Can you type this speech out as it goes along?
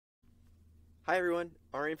Hi everyone,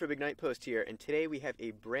 Arian from IgnitePost here, and today we have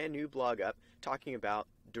a brand new blog up talking about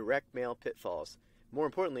direct mail pitfalls. More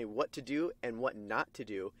importantly, what to do and what not to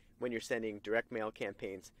do when you're sending direct mail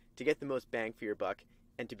campaigns to get the most bang for your buck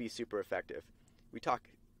and to be super effective. We talk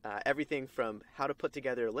everything from how to put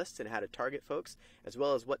together lists and how to target folks, as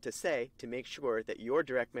well as what to say to make sure that your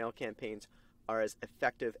direct mail campaigns are as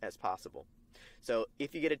effective as possible. So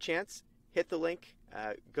if you get a chance, hit the link,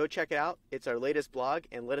 go check it out. It's our latest blog,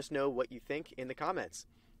 and let us know what you think in the comments.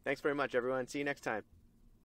 Thanks very much, everyone. See you next time.